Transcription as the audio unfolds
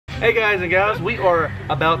Hey guys and gals, we are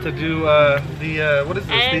about to do what is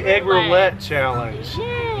this? The egg roulette challenge.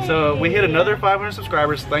 Yay. So we hit another 500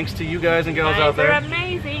 subscribers thanks to you guys and gals out there. They're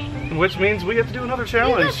amazing. Which means we have to do another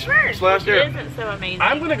challenge. Which isn't so amazing.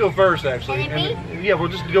 I'm gonna go first actually. And yeah, we'll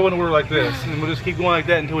just go in order like this, and we'll just keep going like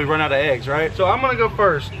that until we run out of eggs, right? So I'm gonna go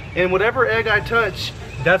first, and whatever egg I touch,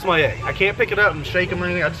 that's my egg. I can't pick it up and shake them or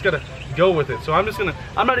anything. I just gotta go with it. So I'm not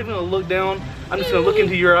even gonna look down. I'm just gonna look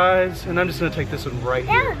into your eyes, and I'm just gonna take this one right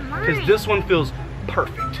here, because this one feels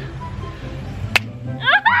perfect.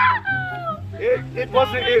 It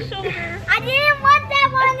wasn't. I didn't want that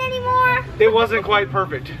one anymore. It wasn't quite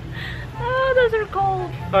perfect. Oh, those are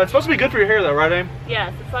cold. It's supposed to be good for your hair though, right, Aim?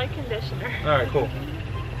 Yes, it's like conditioner. All right, cool.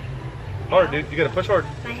 Hard, dude. You gotta push hard.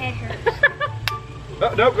 My head hurts.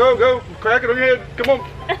 No, go. Crack it on your head. Come on.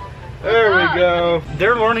 There we go.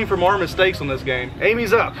 They're learning from our mistakes on this game.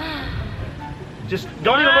 Amy's up. Just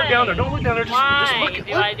don't even look down there. Don't look down there. Just look.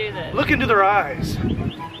 Do I do this? Look into their eyes.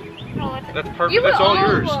 That's perfect. That's all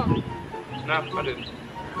yours. No, I didn't.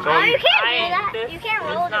 Oh, you can't do that. You can't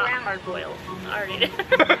roll it around. Hard boiled. I already did.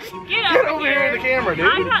 Get over here in the camera, dude.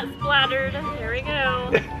 I'm not splattered. Here we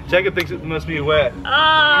go. Jacob thinks it must be wet. Oh,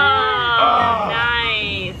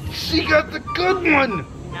 nice. She got the good one.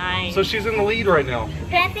 Nice. So she's in the lead right now.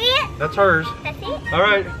 Can I see it? That's hers. Can I see it? All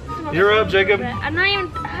right, you're up, Jacob. I'm not even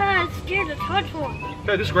scared to touch one.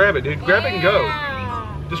 Okay, just grab it, dude. Grab it and go.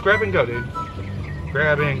 Just grab it and go, dude.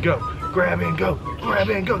 Grab it and go. Grab it and go. Grab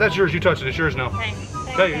it and go. That's yours. You touched it. It's yours now. Okay.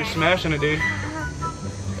 Okay, you're smashing it, dude.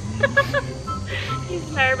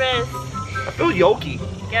 He's nervous. I feel yolky.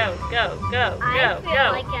 Go. I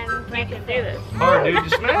feel like I'm You can do this. Hard, dude.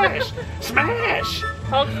 Just smash. Smash.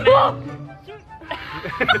 Hulk smash.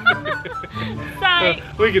 Psych.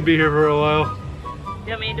 We could be here for a while. You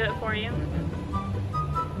want me to do it for you?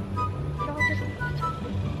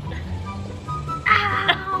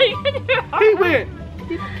 You can do it hard. He went.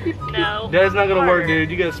 No. That's not gonna work, dude.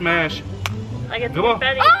 You gotta smash. I get Come on.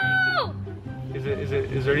 confetti. Oh!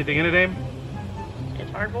 Is there anything in it, Aim? It's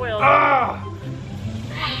hard boiled. Ah!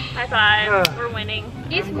 High five. We're winning.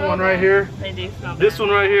 These One right here. They do smell This bad. one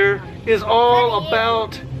right here is all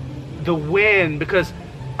about the win, because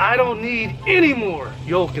I don't need any more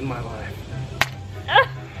yolk in my life.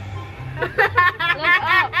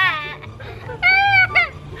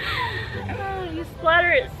 Oh, you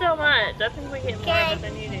splatter it so much. I think we get more of it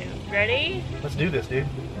than you do. Ready? Let's do this, dude.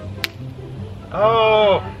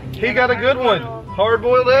 Oh, he got a good one.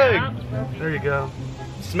 Hard-boiled egg. There you go.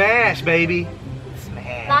 Smash, baby.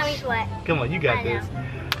 Smash. Mommy's wet. Come on, you got I know. this.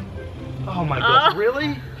 Oh my gosh,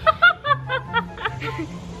 really?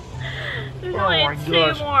 There's Oh only my two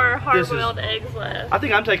gosh. more hard-boiled eggs left. I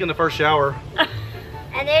think I'm taking the first shower.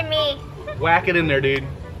 And then me. Whack it in there, dude.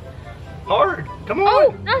 Hard. Come on.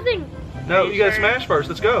 Oh, nothing. No, Are you you gotta sure? smash first.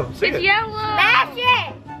 Let's go. See it. Yellow. Smash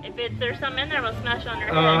it. If there's something in there, we'll smash on your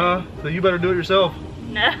head. Uh-huh. So you better do it yourself.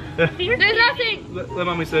 No. There's nothing. Let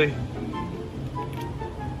mommy see.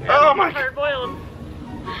 Oh my! Hard-boiled.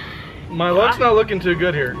 My luck's not looking too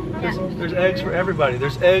good here. There's eggs for everybody.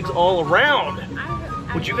 There's eggs all around.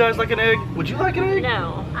 Would you guys like an egg? Would you like an egg?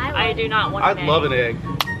 No, I do not want an egg. I'd love an egg.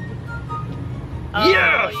 Oh,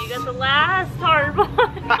 Yes! you got the last hard boiled.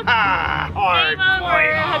 Hard Game over.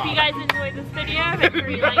 boiled. Hope you guys enjoyed this video. Make sure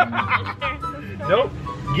you like, comment, share, and subscribe. Nope.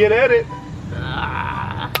 Get at it.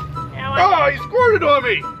 Now Oh, he squirted on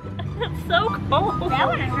me. It's so cold. That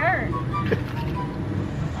one hurt.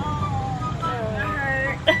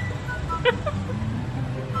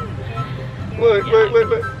 Look.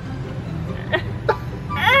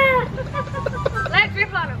 Let's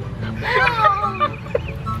rip on him.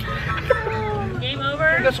 Game Here you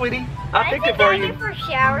over. go, sweetie. I picked it for you. For a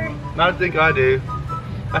shower. I think I do.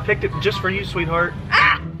 I picked it just for you, sweetheart.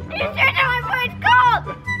 Ah! You turned on my voice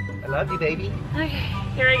cold. I love you, baby. Okay,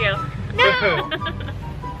 here we go. No.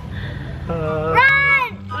 Run.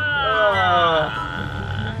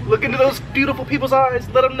 Look into those beautiful people's eyes.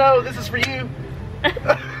 Let them know this is for you.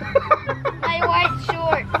 My white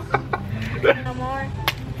shorts. No more.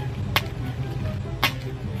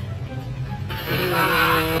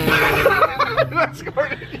 That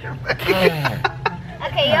squirted in your face.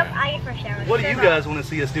 Okay, yep, I get for a shower. What do you guys want to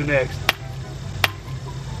see us do next?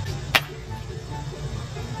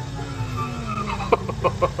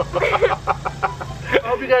 I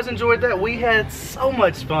hope you guys enjoyed that. We had so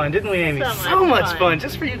much fun, didn't we, Amy? So much fun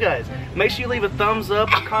just for you guys. Make sure you leave a thumbs up,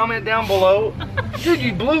 comment down below. Dude,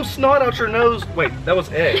 you blew snot out your nose. Wait, that was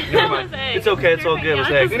egg. Never mind. was egg. It's okay, it's all good. It was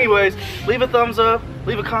egg. Anyways, leave a thumbs up,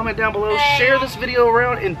 leave a comment down below, share this video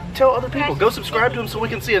around, and tell other people. Go subscribe to them so we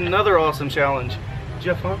can see another awesome challenge. Did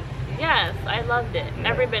you have fun? Yes, I loved it.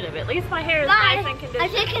 Every bit of it. At least my hair is nice and I'm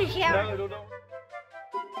conditioned. taking a shower. No, don't.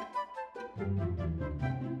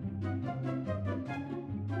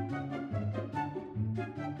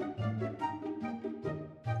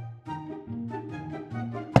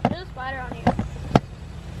 There's a spider on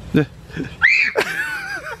you.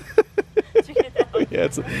 Yeah,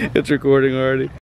 it's recording already.